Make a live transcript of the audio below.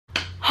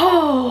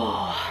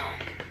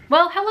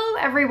Well, hello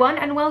everyone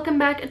and welcome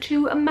back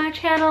to my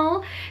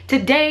channel.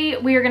 Today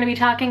we are going to be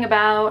talking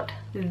about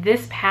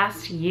this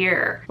past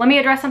year. Let me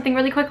address something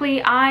really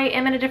quickly. I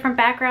am in a different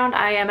background.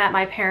 I am at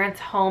my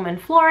parents' home in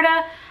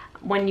Florida.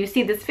 When you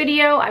see this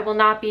video, I will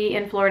not be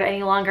in Florida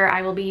any longer.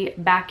 I will be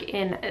back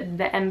in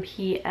the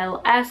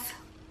MPLS,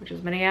 which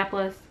is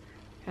Minneapolis,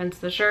 hence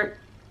the shirt,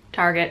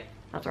 Target.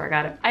 That's where I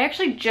got it. I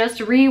actually just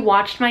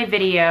re-watched my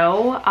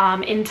video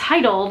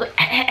entitled,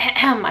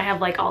 I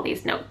have like all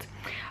these notes,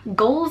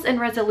 Goals and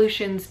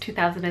Resolutions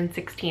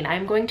 2016.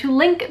 I'm going to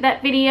link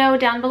that video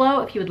down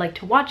below if you would like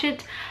to watch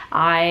it.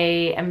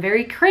 I am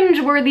very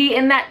cringeworthy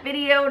in that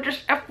video,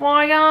 just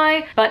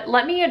FYI. But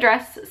let me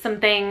address some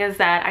things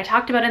that I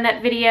talked about in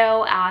that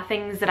video,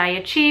 things that I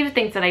achieved,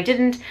 things that I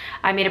didn't.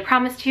 I made a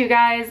promise to you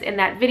guys in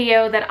that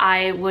video that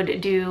I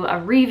would do a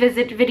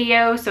revisit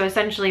video. So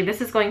essentially this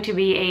is going to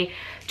be a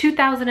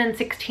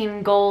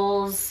 2016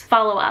 goals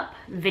follow-up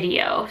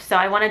video. So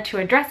I wanted to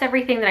address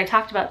everything that I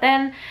talked about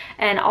then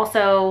and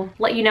also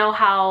let you know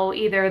how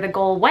either the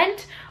goal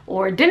went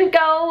or didn't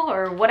go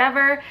or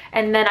whatever.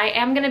 And then I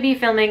am going to be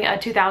filming a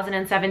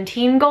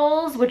 2017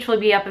 goals, which will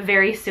be up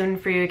very soon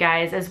for you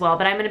guys as well.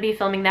 But I'm going to be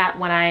filming that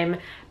when I'm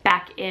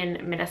back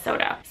in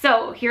Minnesota.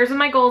 So here's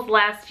my goals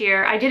last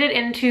year. I did it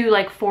into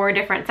like 4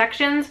 different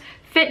sections: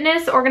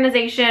 fitness,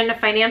 organization,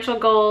 financial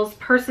goals,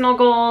 personal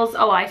goals.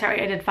 Oh, I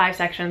did 5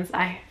 sections.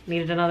 I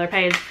needed another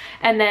page.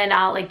 And then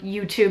like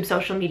YouTube,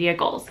 social media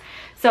goals.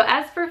 So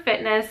as for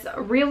fitness,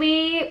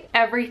 really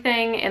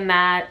everything in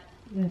that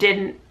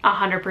didn't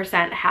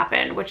 100%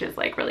 happen, which is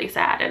like really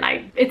sad.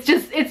 And it's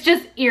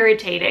just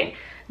irritating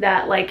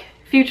that like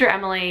future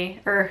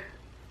Emily, or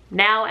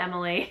now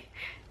Emily,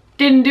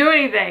 didn't do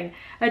anything.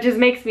 It just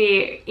makes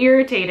me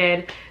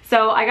irritated.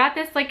 So I got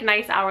this like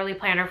nice hourly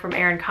planner from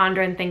Erin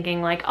Condren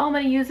thinking like, oh, I'm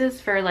gonna use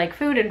this for like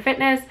food and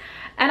fitness.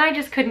 And I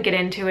just couldn't get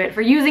into it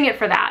for using it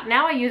for that.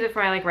 Now I use it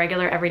for my like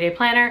regular everyday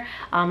planner.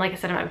 Like I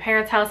said, at my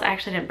parents' house, I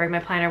actually didn't bring my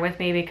planner with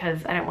me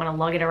because I didn't want to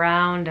lug it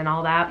around and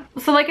all that.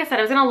 So like I said,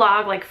 I was gonna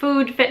log like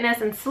food, fitness,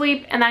 and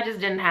sleep, and that just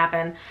didn't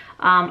happen.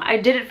 I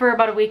did it for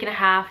about a week and a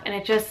half, and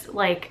it just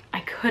like,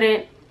 I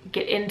couldn't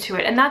get into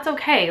it, and that's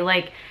okay.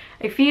 Like,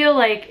 I feel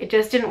like it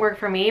just didn't work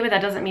for me, but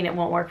that doesn't mean it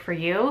won't work for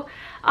you.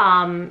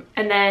 And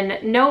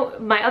then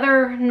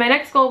my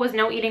next goal was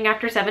no eating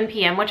after 7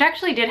 p.m., which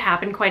actually did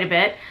happen quite a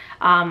bit.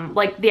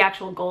 Like the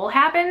actual goal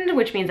happened,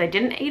 which means I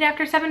didn't eat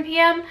after 7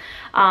 p.m.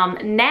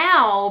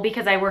 Now,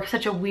 because I work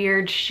such a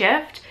weird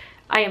shift,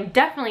 I am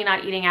definitely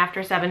not eating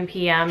after 7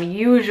 p.m.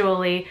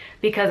 usually,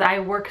 because I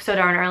work so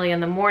darn early in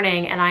the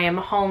morning and I am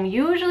home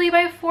usually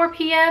by 4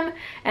 p.m.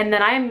 and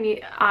then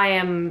I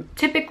am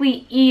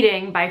typically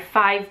eating by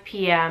 5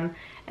 p.m.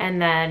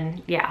 and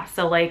then yeah,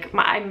 so like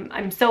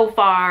I'm so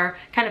far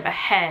kind of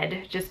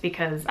ahead just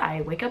because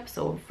I wake up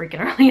so freaking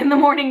early in the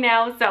morning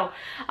now. So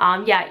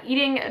yeah,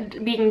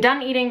 being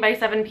done eating by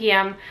 7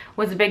 p.m.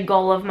 was a big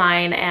goal of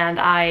mine, and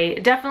I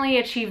definitely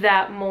achieved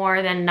that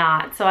more than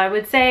not. So I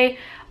would say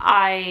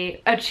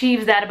I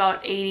achieved that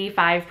about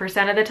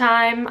 85% of the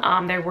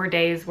time. There were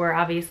days where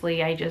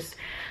obviously I just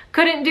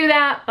couldn't do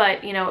that,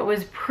 but you know, it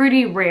was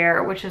pretty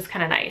rare, which is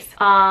kind of nice.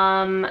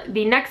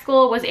 The next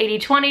goal was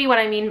 80-20. What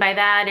I mean by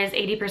that is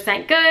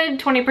 80% good,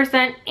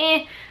 20%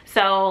 eh.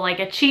 So like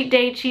a cheat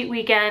day, cheat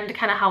weekend,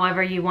 kind of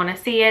however you want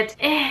to see it.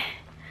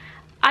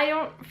 I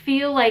don't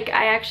feel like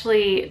I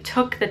actually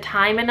took the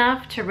time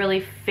enough to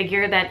really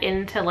figure that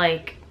into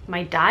like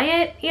my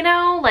diet, you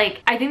know?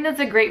 Like, I think that's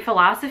a great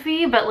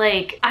philosophy, but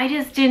like, I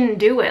just didn't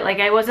do it. Like,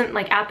 I wasn't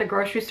like at the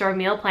grocery store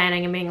meal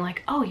planning and being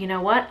like, oh, you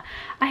know what?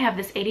 I have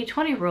this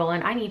 80-20 rule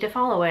and I need to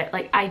follow it.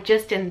 Like, I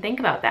just didn't think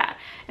about that.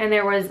 And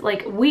there was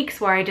like weeks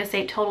where I just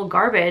ate total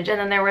garbage, and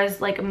then there was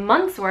like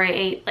months where I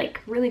ate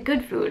like really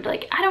good food.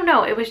 Like, I don't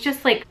know, it was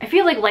just like, I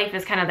feel like life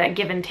is kind of that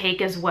give and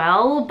take as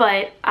well,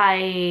 but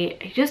I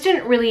just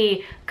didn't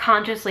really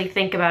consciously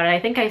think about it. I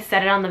think I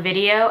said it on the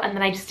video and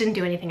then I just didn't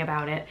do anything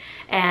about it.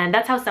 And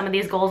that's how some of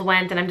these goals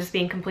went, and I'm just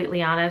being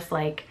completely honest.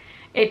 Like,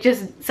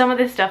 some of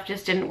this stuff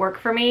just didn't work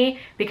for me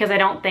because I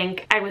don't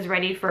think I was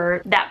ready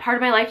for that part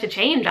of my life to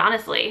change,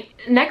 honestly.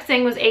 Next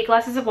thing was 8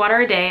 glasses of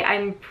water a day.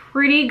 I'm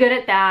pretty good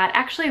at that.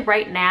 Actually,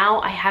 right now,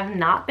 I have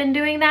not been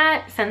doing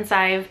that since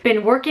I've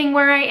been working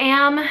where I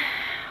am.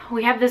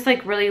 We have this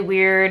like really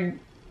weird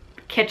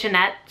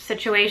kitchenette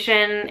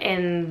situation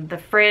in the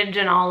fridge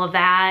and all of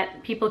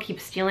that. People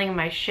keep stealing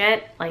my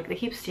shit. Like, they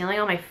keep stealing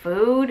all my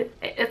food.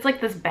 It's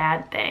like this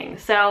bad thing.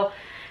 So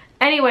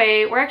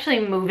anyway, we're actually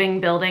moving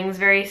buildings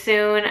very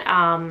soon.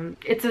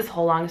 It's this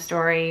whole long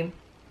story.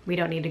 We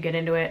don't need to get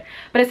into it.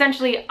 But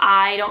essentially,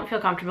 I don't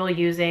feel comfortable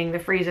using the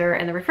freezer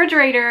and the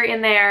refrigerator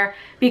in there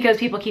because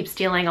people keep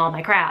stealing all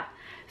my crap.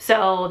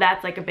 So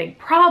that's like a big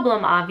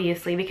problem,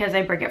 obviously, because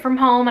I bring it from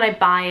home and I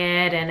buy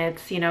it and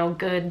it's, you know,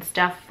 good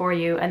stuff for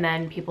you, and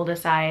then people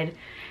decide,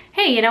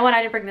 hey, you know what,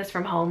 I didn't bring this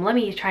from home, let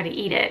me try to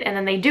eat it. And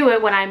then they do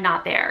it when I'm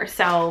not there.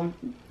 So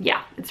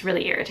yeah, it's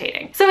really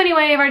irritating. So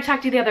anyway, I've already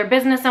talked to the other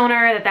business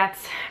owner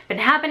that's been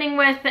happening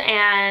with,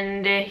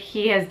 and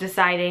he is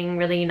deciding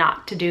really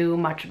not to do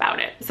much about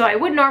it. So I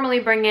would normally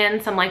bring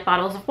in some like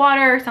bottles of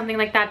water or something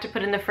like that to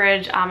put in the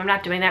fridge. I'm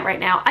not doing that right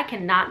now. I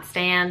cannot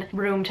stand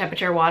room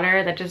temperature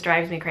water. That just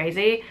drives me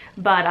crazy.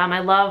 But I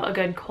love a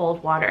good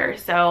cold water.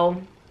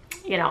 So,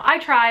 you know, I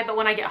try, but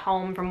when I get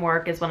home from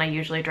work is when I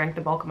usually drink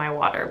the bulk of my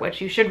water,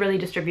 which you should really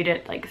distribute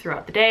it like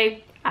throughout the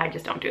day. I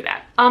just don't do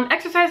that.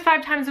 Exercise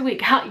 5 times a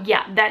week.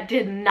 Yeah, that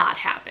did not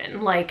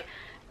happen. Like,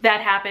 that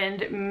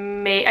happened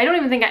I don't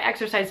even think I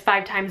exercised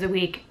 5 times a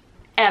week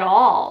at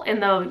all in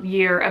the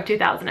year of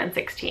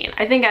 2016.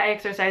 I think I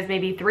exercised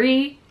maybe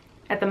 3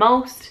 at the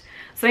most.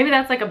 So maybe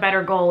that's like a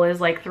better goal, is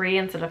like 3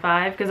 instead of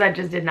 5, because that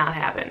just did not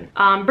happen.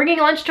 Bringing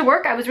lunch to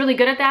work, I was really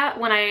good at that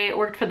when I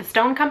worked for the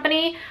stone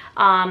company.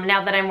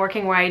 Now that I'm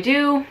working where I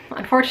do,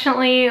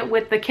 unfortunately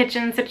with the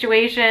kitchen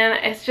situation,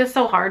 it's just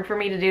so hard for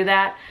me to do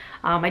that.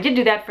 I did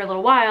do that for a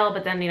little while,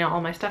 but then, you know,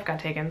 all my stuff got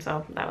taken,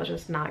 so that was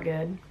just not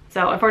good.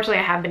 So unfortunately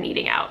I have been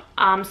eating out.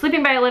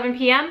 Sleeping by 11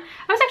 p.m.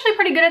 I was actually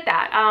pretty good at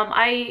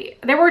that.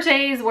 There were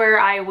days where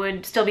I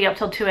would still be up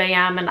till 2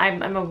 a.m. and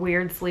I'm a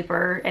weird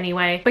sleeper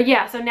anyway. But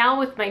yeah, so now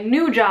with my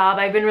new job,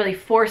 I've been really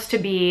forced to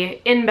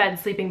be in bed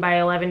sleeping by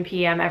 11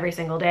 p.m. every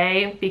single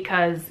day,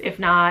 because if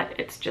not,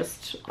 it's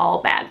just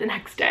all bad the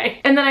next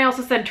day. And then I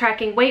also said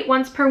tracking weight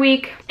once per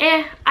week.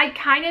 I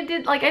kind of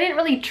did, like, I didn't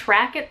really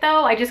track it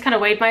though. I just kind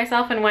of weighed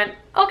myself and went,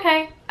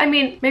 okay, I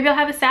mean, maybe I'll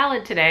have a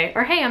salad today,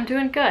 or hey, I'm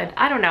doing good.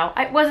 I don't know.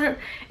 It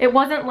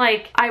wasn't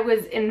like I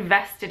was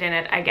invested in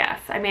it, I guess.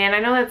 I mean, I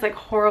know that's like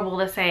horrible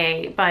to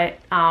say, but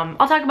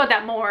I'll talk about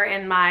that more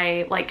in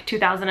my like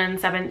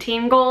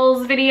 2017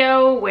 goals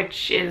video,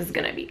 which is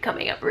gonna be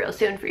coming up real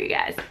soon for you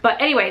guys. But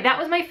anyway, that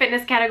was my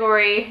fitness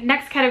category.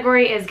 Next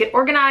category is get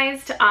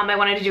organized. I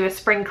wanted to do a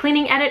spring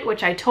cleaning edit,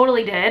 which I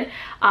totally did.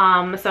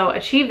 So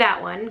achieve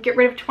that one. Get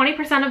rid of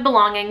 20% of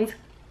belongings.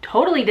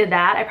 Totally did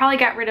that. I probably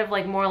got rid of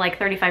like more like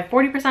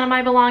 35–40% of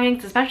my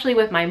belongings, especially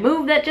with my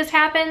move that just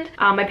happened.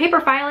 My paper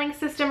filing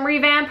system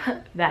revamp,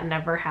 that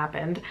never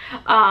happened.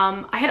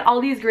 I had all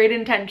these great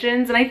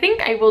intentions, and I think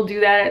I will do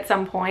that at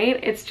some point.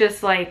 It's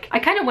just like, I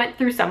kind of went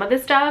through some of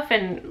this stuff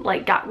and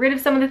like got rid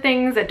of some of the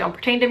things that don't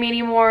pertain to me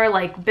anymore,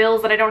 like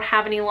bills that I don't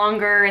have any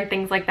longer and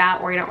things like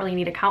that, where I don't really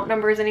need account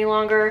numbers any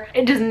longer.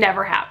 It just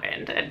never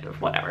happened, and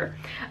whatever.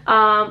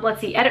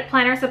 Let's see, edit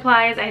planner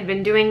supplies. I had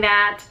been doing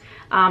that.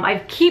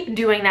 I keep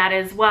doing that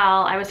as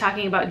well. I was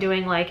talking about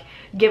doing like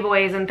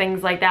giveaways and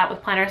things like that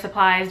with planner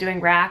supplies,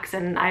 doing racks,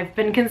 and I've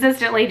been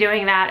consistently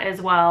doing that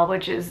as well,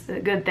 which is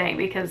a good thing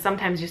because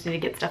sometimes you just need to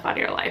get stuff out of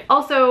your life.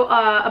 Also,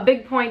 a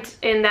big point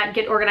in that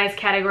get organized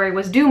category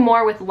was do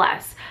more with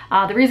less.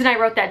 The reason I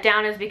wrote that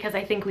down is because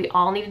I think we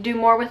all need to do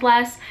more with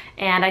less,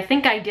 and I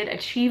think I did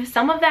achieve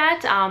some of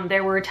that.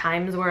 There were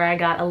times where I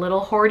got a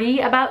little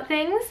hoardy about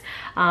things,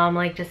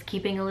 like just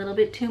keeping a little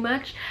bit too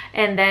much,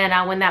 and then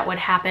when that would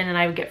happen and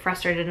I would get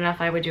frustrated enough,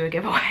 I would do a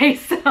giveaway.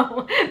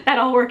 So that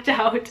all worked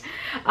out.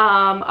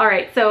 All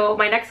right, so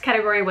my next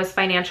category was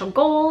financial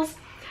goals.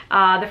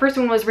 The first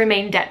one was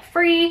remain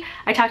debt-free.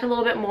 I talked a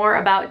little bit more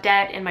about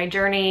debt in my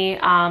journey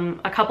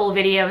a couple of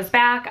videos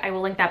back. I will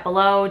link that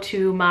below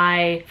to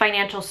my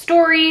financial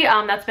story.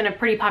 That's been a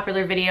pretty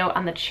popular video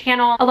on the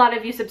channel. A lot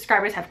of you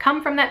subscribers have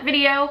come from that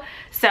video,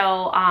 so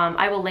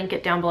I will link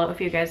it down below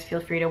if you guys feel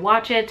free to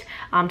watch it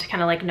to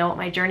kind of like know what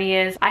my journey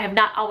is. I have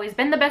not always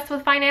been the best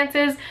with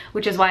finances,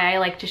 which is why I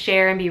like to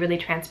share and be really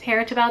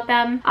transparent about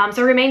them.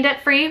 So remain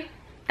debt-free.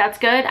 That's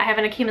good. I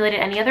haven't accumulated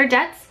any other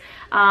debts.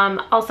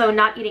 Also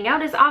not eating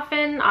out as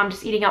often,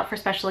 just eating out for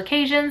special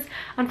occasions.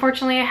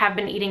 Unfortunately, I have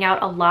been eating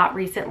out a lot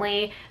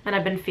recently, and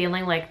I've been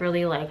feeling like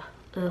really like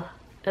ugh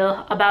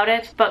about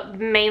it, but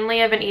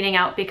mainly I've been eating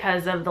out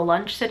because of the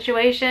lunch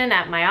situation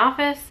at my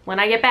office. When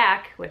I get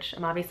back, which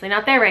I'm obviously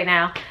not there right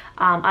now,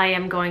 I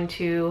am going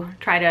to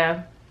try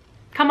to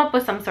come up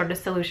with some sort of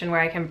solution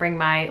where I can bring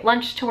my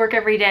lunch to work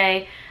every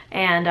day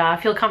and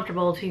feel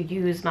comfortable to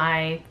use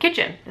my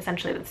kitchen,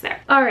 essentially, that's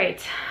there. All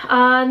right,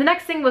 the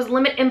next thing was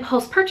limit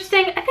impulse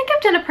purchasing. I think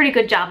I've done a pretty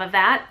good job of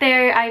that.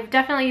 I've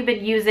definitely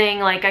been using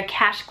like a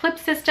cash clip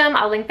system.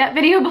 I'll link that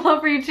video below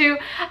for you too.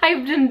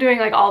 I've been doing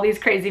like all these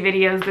crazy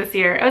videos this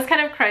year. It was kind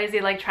of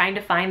crazy like trying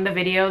to find the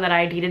video that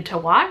I needed to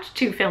watch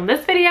to film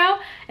this video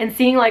and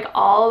seeing like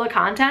all the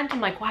content. I'm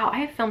like, wow,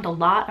 I have filmed a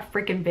lot of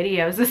freaking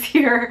videos this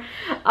year.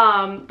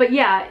 But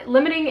yeah,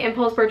 limiting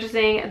impulse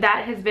purchasing,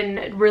 that has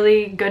been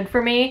really good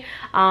for me.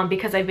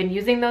 Because I've been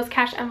using those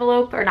cash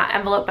envelope, or not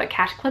envelope, but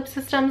cash clip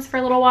systems for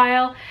a little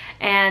while.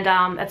 And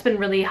that's been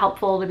really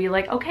helpful to be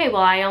like, okay,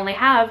 well, I only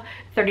have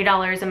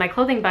 $30 in my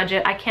clothing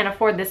budget. I can't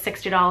afford this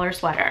 $60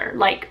 sweater.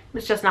 Like,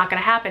 it's just not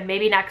gonna happen.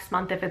 Maybe next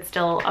month, if it's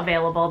still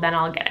available, then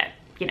I'll get it,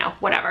 you know,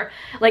 whatever.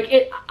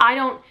 Like, I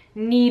don't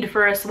need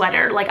for a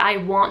sweater. Like, I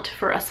want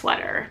for a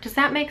sweater. Does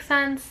that make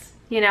sense?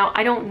 You know,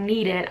 I don't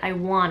need it, I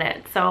want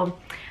it. So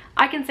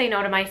I can say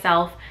no to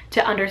myself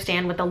to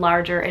understand what the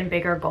larger and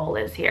bigger goal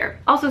is here.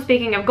 Also,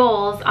 speaking of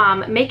goals,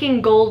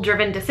 making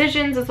goal-driven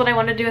decisions is what I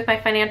want to do with my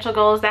financial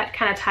goals. That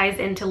kind of ties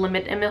into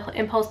limit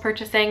impulse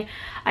purchasing.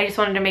 I just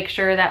wanted to make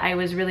sure that I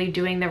was really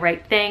doing the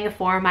right thing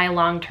for my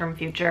long-term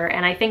future,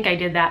 and I think I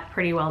did that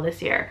pretty well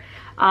this year.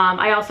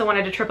 I also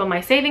wanted to triple my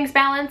savings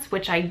balance,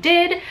 which I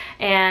did,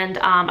 and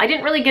I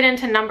didn't really get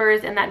into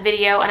numbers in that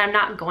video, and I'm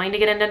not going to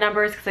get into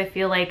numbers because I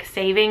feel like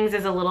savings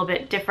is a little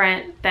bit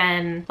different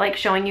than like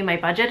showing you my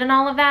budget and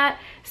all of that.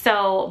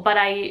 So, but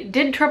I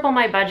did triple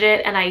my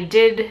budget, and I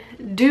did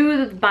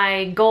do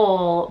my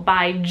goal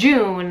by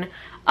June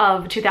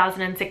of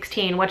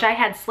 2016, which I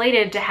had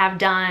slated to have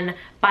done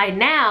by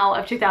now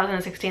of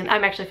 2016.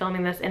 I'm actually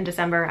filming this in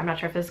December. I'm not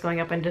sure if this is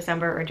going up in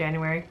December or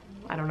January.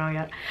 I don't know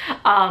yet.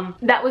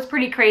 That was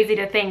pretty crazy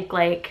to think,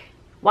 like,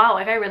 wow,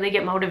 if I really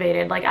get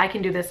motivated, like I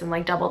can do this in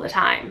like double the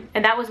time.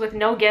 And that was with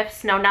no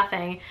gifts, no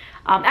nothing.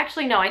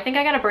 Actually, no, I think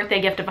I got a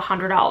birthday gift of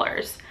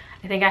 $100.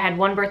 I think I had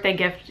one birthday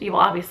gift. Well,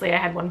 obviously I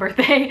had one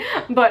birthday,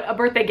 but a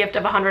birthday gift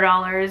of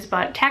 $100,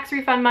 but tax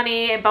refund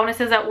money,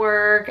 bonuses at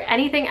work,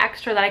 anything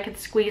extra that I could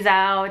squeeze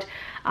out.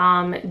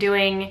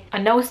 Doing a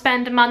no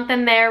spend month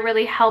in there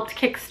really helped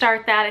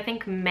kickstart that. I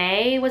think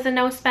May was a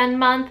no spend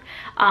month.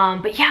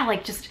 But yeah,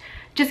 like just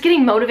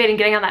getting motivated and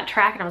getting on that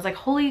track, and I was like,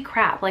 holy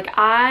crap, like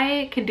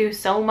I can do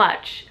so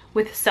much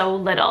with so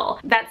little.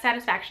 That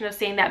satisfaction of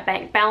seeing that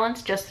bank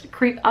balance just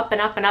creep up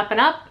and up and up and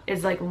up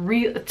is like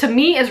to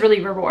me is really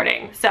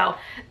rewarding. So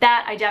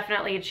that I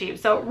definitely achieved.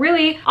 So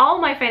really all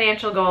my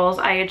financial goals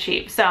I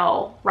achieved.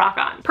 So rock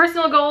on.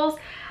 Personal goals,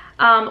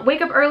 wake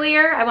up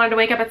earlier. I wanted to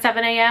wake up at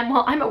 7 a.m.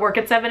 Well, I'm at work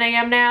at 7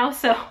 a.m. now,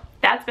 so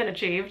that's been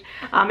achieved.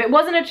 It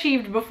wasn't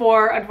achieved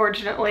before,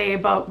 unfortunately,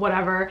 but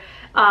whatever.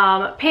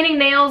 Painting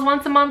nails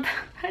once a month,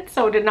 that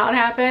so did not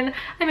happen.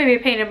 I maybe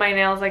painted my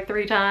nails like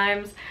 3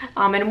 times.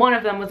 And one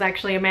of them was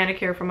actually a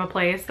manicure from a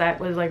place that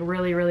was like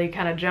really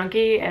kind of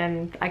junky,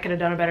 and I could have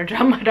done a better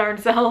job my darn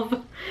self.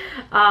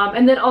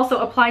 And then also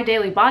apply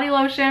daily body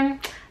lotion.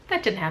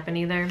 That didn't happen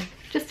either.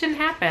 Just didn't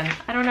happen.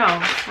 I don't know.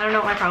 I don't know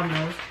what my problem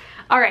is.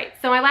 All right,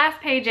 so my last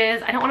page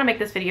is, I don't want to make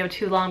this video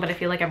too long, but I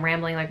feel like I'm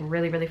rambling like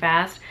really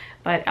fast,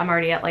 but I'm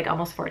already at like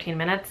almost 14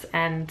 minutes,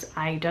 and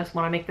I just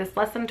want to make this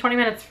less than 20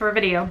 minutes for a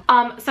video.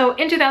 So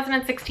in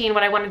 2016,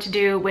 what I wanted to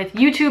do with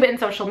YouTube and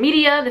social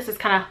media, this is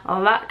kind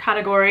of that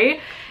category,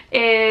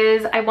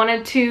 is I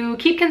wanted to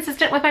keep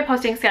consistent with my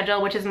posting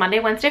schedule, which is Monday,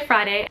 Wednesday,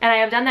 Friday, and I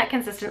have done that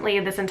consistently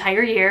this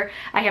entire year.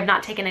 I have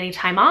not taken any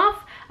time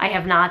off. I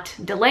have not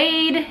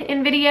delayed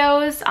in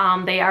videos.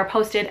 They are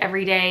posted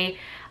every day.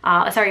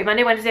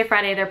 Monday, Wednesday,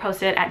 Friday, they're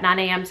posted at 9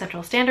 a.m.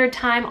 Central Standard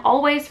Time,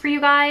 always for you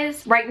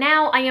guys. Right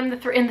now, I am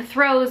in the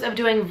throes of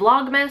doing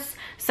Vlogmas,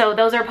 so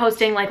those are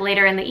posting like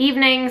later in the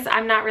evenings.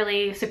 I'm not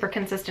really super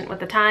consistent with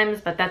the times,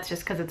 but that's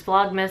just because it's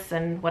Vlogmas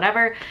and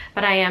whatever.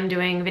 But I am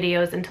doing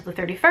videos until the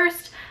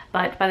 31st.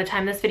 But by the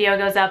time this video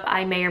goes up,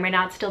 I may or may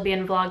not still be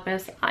in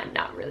Vlogmas. I'm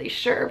not really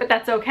sure, but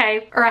that's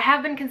okay. Or I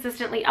have been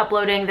consistently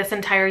uploading this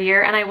entire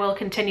year, and I will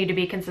continue to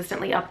be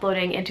consistently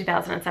uploading in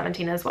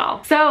 2017 as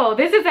well. So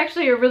this is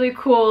actually a really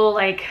cool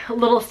like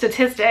little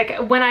statistic.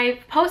 When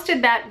I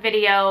posted that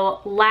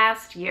video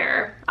last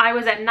year, I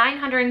was at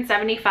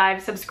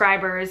 975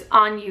 subscribers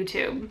on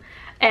YouTube.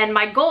 And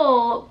my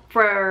goal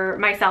for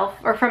myself,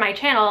 or for my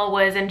channel,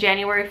 was in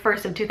January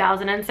 1st of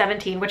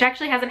 2017, which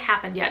actually hasn't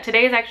happened yet.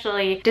 Today is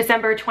actually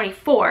December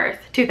 24th,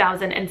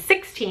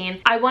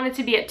 2016. I wanted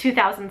to be at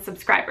 2,000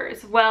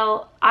 subscribers.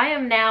 Well, I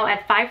am now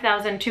at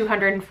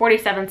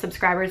 5,247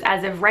 subscribers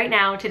as of right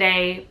now,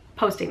 today,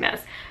 posting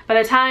this.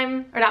 By the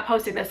time, or not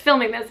posting this,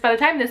 filming this, by the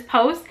time this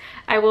posts,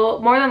 I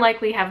will more than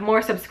likely have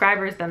more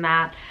subscribers than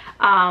that.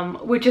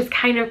 Which is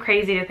kind of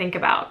crazy to think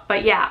about.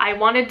 But yeah,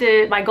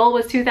 my goal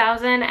was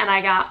 2,000 and I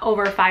got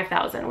over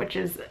 5,000, which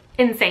is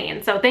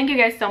insane. So thank you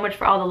guys so much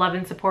for all the love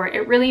and support.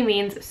 It really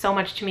means so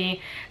much to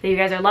me that you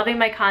guys are loving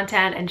my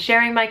content and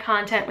sharing my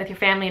content with your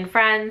family and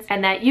friends,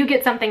 and that you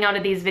get something out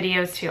of these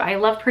videos too. I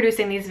love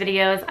producing these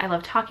videos. I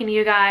love talking to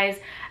you guys.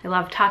 I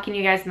love talking to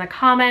you guys in the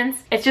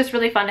comments. It's just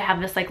really fun to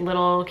have this like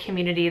little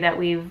community that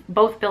we've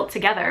both built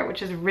together,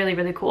 which is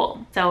really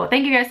cool. So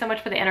thank you guys so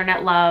much for the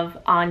internet love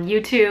on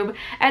YouTube.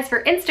 As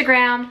for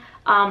Instagram,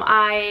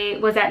 I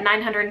was at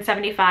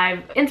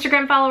 975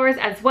 Instagram followers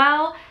as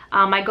well.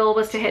 My goal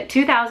was to hit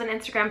 2,000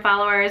 Instagram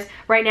followers.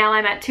 Right now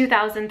I'm at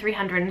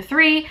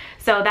 2,303,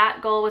 so that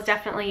goal was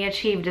definitely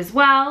achieved as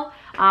well.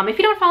 If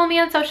you don't follow me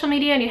on social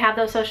media and you have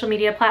those social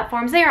media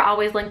platforms, they are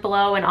always linked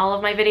below in all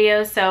of my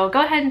videos, so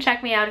go ahead and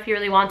check me out if you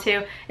really want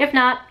to. If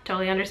not,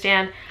 totally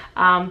understand.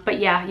 But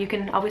yeah, you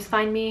can always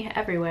find me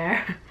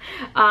everywhere.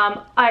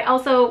 I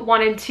also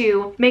wanted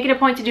to make it a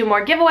point to do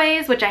more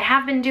giveaways, which I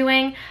have been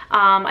doing.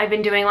 I've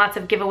been doing lots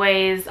of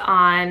giveaways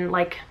on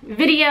like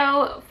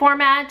video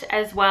format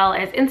as well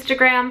as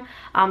Instagram.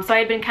 So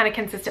I've been kind of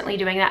consistently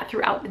doing that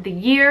throughout the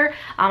year.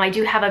 I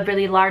do have a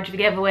really large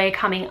giveaway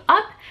coming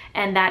up,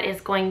 and that is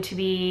going to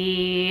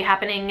be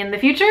happening in the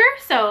future,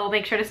 so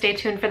make sure to stay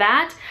tuned for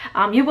that.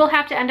 You will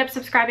have to end up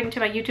subscribing to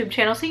my YouTube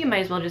channel, so you might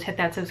as well just hit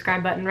that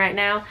subscribe button right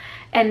now.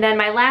 And then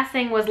my last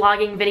thing was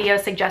logging video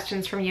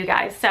suggestions from you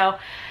guys. So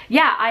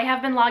yeah, I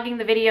have been logging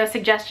the video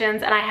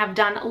suggestions, and I have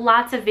done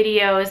lots of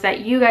videos that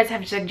you guys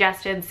have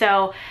suggested.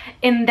 So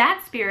in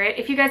that spirit,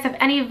 if you guys have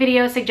any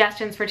video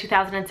suggestions for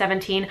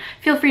 2017,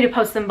 feel free to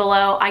post them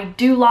below. I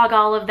do log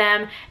all of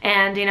them,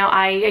 and you know,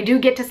 I do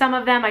get to some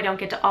of them. I don't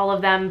get to all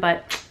of them,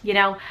 but you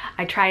know,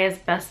 I try as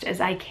best as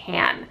I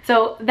can.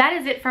 So that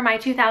is it for my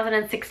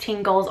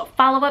 2016 goals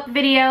follow-up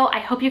video. I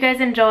hope you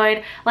guys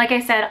enjoyed. Like I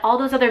said, all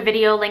those other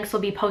video links will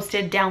be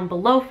posted down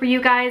below for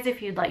you guys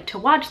if you'd like to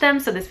watch them,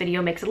 so this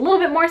video makes a little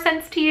bit more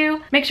sense to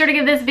you. Make sure to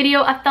give this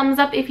video a thumbs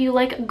up if you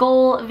like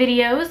goal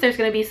videos. There's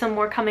going to be some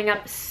more coming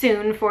up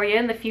soon for you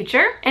in the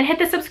future. And hit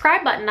the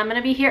subscribe button. I'm going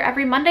to be here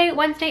every Monday,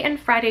 Wednesday, and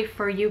Friday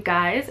for you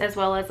guys, as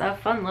well as a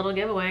fun little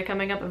giveaway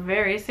coming up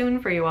very soon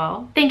for you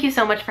all. Thank you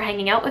so much for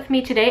hanging out with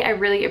me today. I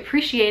really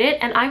appreciate it,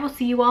 and I will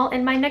see you all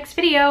in my next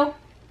video.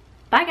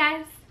 Bye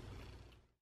guys!